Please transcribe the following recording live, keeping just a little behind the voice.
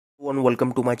And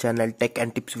welcome to my channel Tech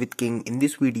and Tips with King. In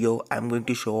this video, I'm going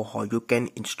to show how you can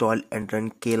install and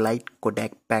run Lite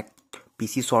Codec Pack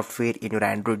PC software in your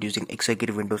Android using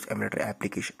Exagear Windows Emulator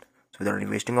application. So without any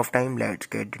wasting of time, let's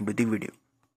get into the video.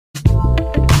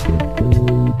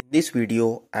 In this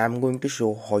video, I'm going to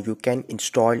show how you can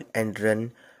install and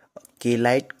run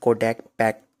Lite Codec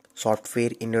Pack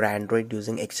software in your Android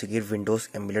using Exagear Windows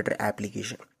Emulator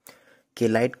application.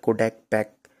 Lite Codec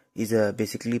Pack is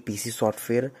basically PC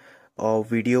software,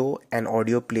 video and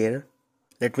audio player.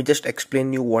 Let me just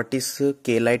explain you what is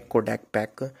Lite Codec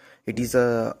Pack. It is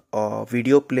a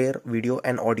video player, video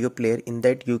and audio player. In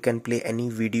that you can play any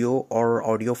video or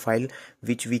audio file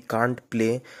which we can't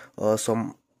play.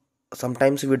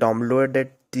 Sometimes we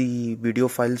downloaded the video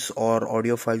files or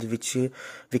audio files which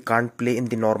we can't play in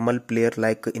the normal player.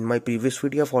 Like in my previous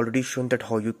video, I've already shown that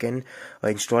how you can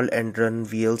install and run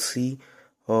VLC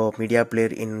media player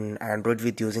in Android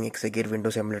with using Exagear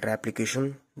Windows Emulator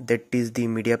application. That is the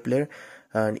media player.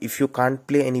 And if you can't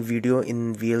play any video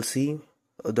in VLC,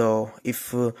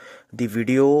 if the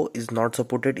video is not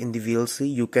supported in the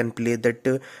VLC, you can play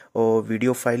that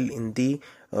video file in the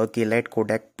Lite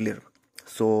Codec player.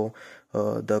 So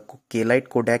the Lite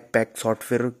Codec Pack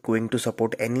software going to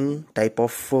support any type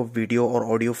of video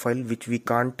or audio file which we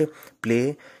can't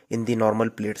play in the normal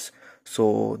players.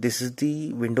 So this is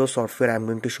the Windows software. I'm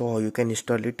going to show how you can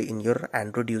install it in your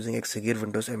Android using Exagear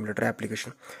Windows Emulator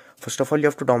application. First of all, you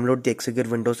have to download the Exagear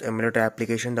Windows Emulator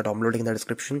application. The download in the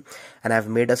description, and I've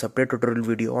made a separate tutorial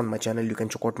video on my channel. You can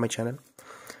check out my channel.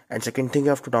 And second thing, you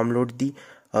have to download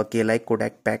the Lite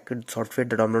Codec Pack software.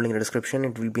 The download in the description.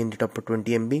 It will be in the top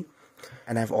 20 MB.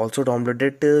 And I've also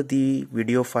downloaded the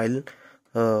video file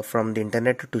from the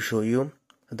internet to show you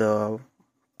the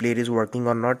player is working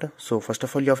or not. So first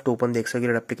of all, you have to open the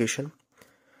Exagear application,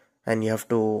 and you have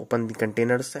to open the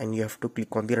containers, and you have to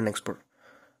click on the run export.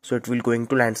 So it will going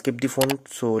to landscape the phone.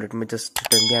 So let me just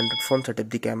turn the Android phone, set up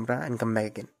the camera, and come back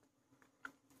again.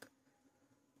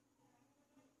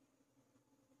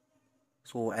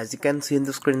 So as you can see in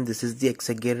the screen, this is the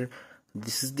Exagear.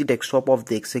 This is the desktop of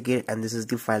the Exagear, and this is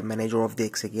the file manager of the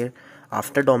Exagear.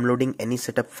 After downloading any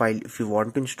setup file, if you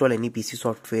want to install any PC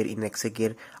software in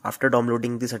Exagear, after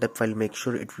downloading the setup file, make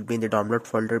sure it will be in the download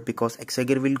folder, because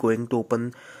Exagear will going to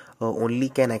open only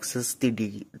can access the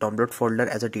download folder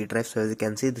as a D drive. So as you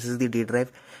can see, this is the D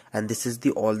drive, and this is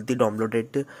the all the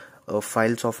downloaded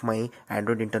files of my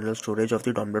Android internal storage of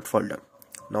the download folder.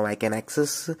 Now I can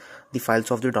access the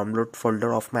files of the download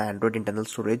folder of my Android internal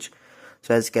storage.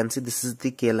 So as you can see, this is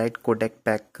the Lite Codec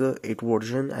Pack 8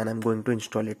 version, and I'm going to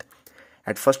install it.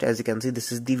 At first, as you can see,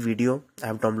 this is the video I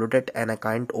have downloaded, and I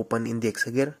can't open in the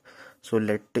Exagear. So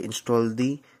let's install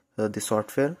the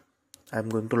software. I'm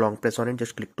going to long press on it,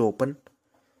 just click to open.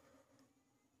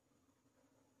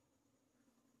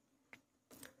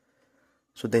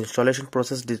 So the installation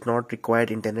process did not require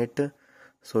internet,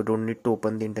 so don't need to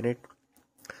open the internet.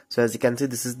 So as you can see,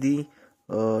 this is the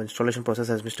installation process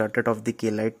has been started of the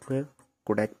Lite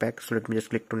Codec Pack. So let me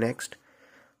just click to next.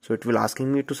 So it will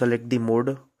asking me to select the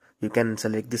mode. You can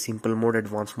select the simple mode,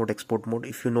 advanced mode, export mode.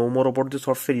 If you know more about the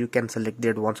software, you can select the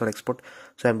advanced or export.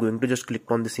 So I'm going to just click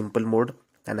on the simple mode,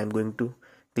 and I'm going to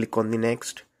click on the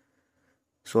next.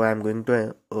 So I'm going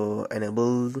to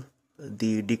enable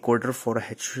the decoder for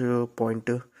H point,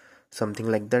 something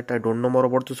like that. I don't know more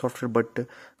about the software, but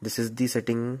this is the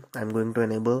setting I'm going to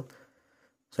enable.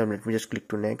 So let me just click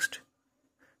to next,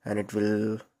 and it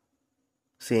will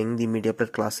saying the media player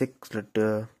classic.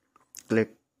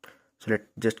 Let's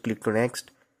just click to next.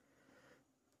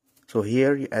 So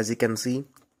here, as you can see,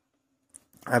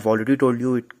 I've already told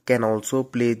you it can also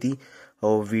play the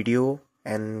video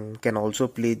and can also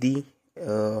play the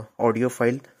audio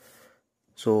file.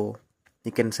 So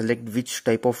you can select which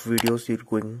type of videos you're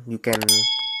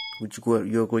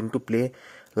going to play,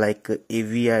 like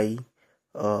AVI,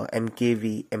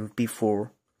 MKV, MP4.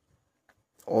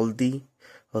 All the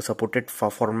supported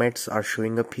formats are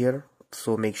showing up here.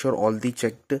 So make sure all the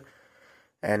checked.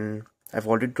 And I've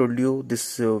already told you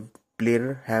this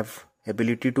player have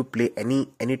ability to play any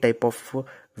type of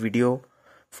video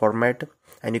format,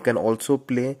 and you can also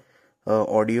play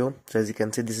audio. So as you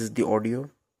can see, this is the audio.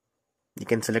 You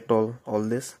can select all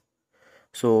this,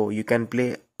 so you can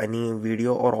play any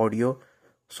video or audio.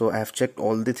 So I have checked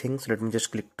all the things. Let me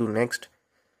just click to next.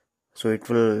 So it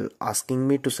will asking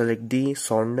me to select the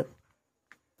sound,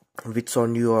 which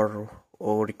sound you are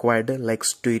required, like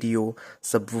stereo,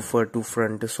 subwoofer to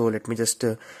front. So let me just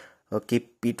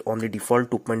keep it on the default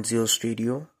 2.0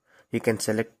 stereo. You can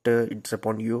select it's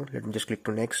upon you. Let me just click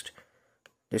to next.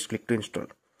 Just click to install.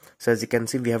 So as you can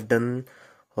see, we have done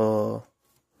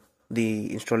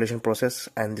the installation process,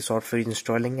 and the software is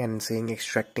installing and saying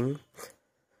extracting.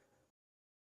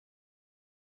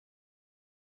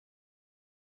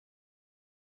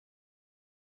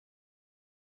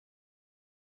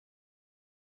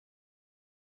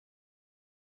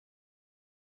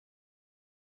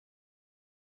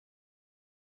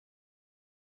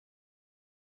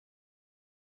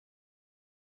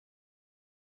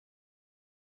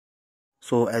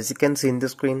 So as you can see in the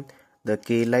screen,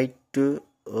 the Lite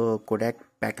Codec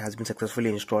Pack has been successfully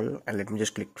installed, and let me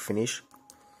just click finish.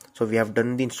 So we have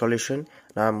done the installation.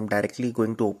 Now I'm directly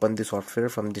going to open the software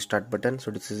from the start button.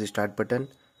 So this is the start button,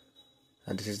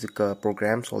 and this is the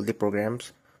programs, all the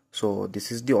programs. So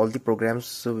this is the all the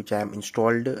programs which I am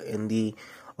installed in the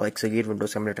Exagear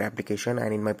Windows Emulator application,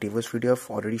 and in my previous video I've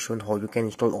already shown how you can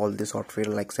install all the software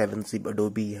like 7-zip,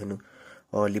 Adobe,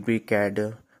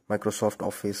 LibreCAD, Microsoft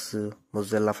Office,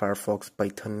 Mozilla Firefox,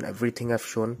 Python, everything I've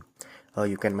shown.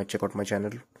 You can check out my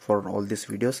channel for all these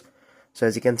videos. So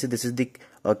as you can see, this is the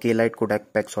Lite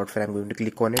Codec Pack software. I'm going to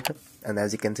click on it, and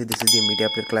as you can see, this is the Media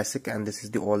Player Classic, and this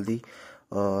is the all the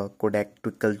codec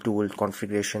twinkle tool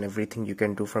configuration, everything you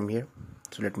can do from here.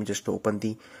 So let me just open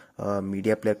the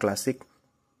Media Player Classic.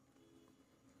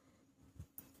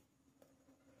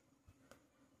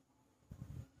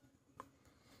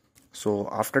 So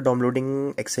after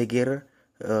downloading Exagear,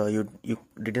 you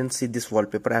didn't see this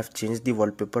wallpaper. I have changed the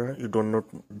wallpaper. You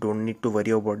don't need to worry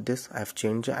about this. I have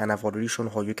changed, and I've already shown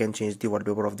how you can change the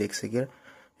wallpaper of the Exagear.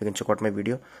 You can check out my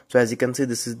video. So as you can see,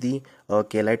 this is the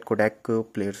Lite Codec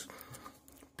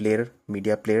player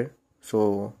media player.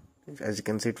 So as you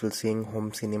can see, it will saying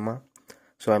home cinema.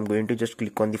 So I'm going to just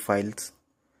click on the files.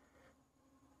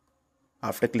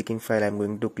 After clicking file, I'm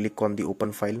going to click on the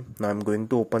open file. Now I'm going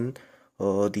to open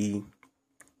the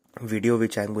video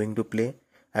which I'm going to play.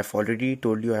 I've already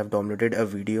told you I have downloaded a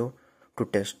video to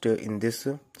test in this.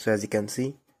 So as you can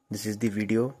see, this is the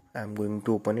video. I'm going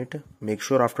to open it. Make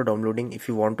sure after downloading, if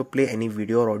you want to play any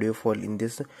video or audio file in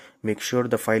this, make sure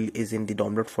the file is in the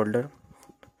download folder.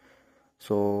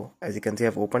 So as you can see,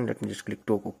 I've opened. Let me just click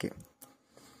to OK.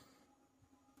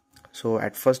 So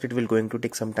at first it will going to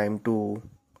take some time to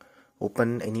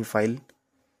open any file.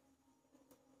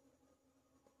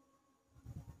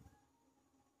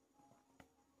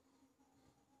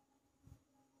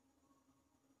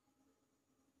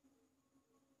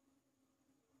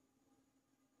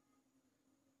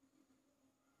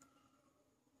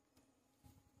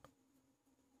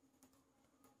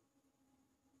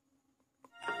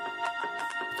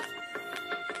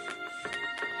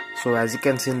 So as you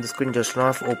can see in the screen, just now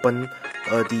I've opened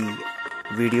the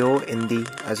video in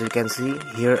the, as you can see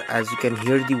here, as you can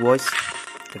hear the voice.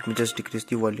 Let me just decrease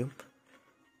the volume,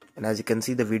 and as you can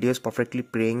see, the video is perfectly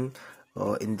playing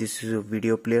in this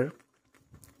video player.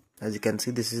 As you can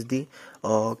see, this is the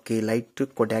Lite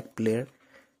Codec player,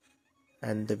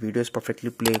 and the video is perfectly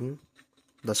playing.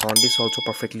 The sound is also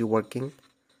perfectly working.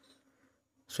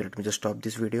 So let me just stop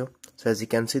this video. So as you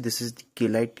can see, this is the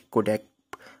Lite Codec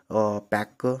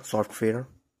Pack software,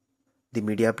 the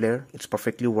media player. It's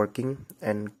perfectly working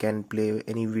and can play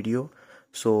any video.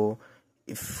 So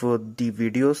if the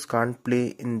videos can't play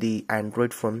in the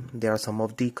Android phone, there are some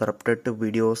of the corrupted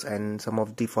videos and some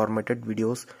of the formatted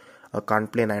videos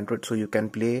can't play in Android. So you can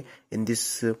play in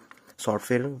this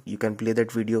software. You can play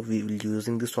that video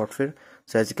using this software.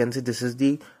 So as you can see, this is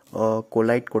the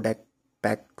Lite Codec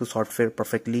Pack software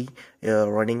perfectly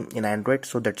running in Android.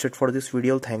 So that's it for this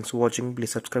video. Thanks for watching.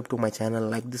 Please subscribe to my channel,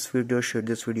 like this video, share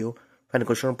this video. If any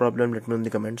question or problem, let me know in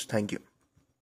the comments. Thank you.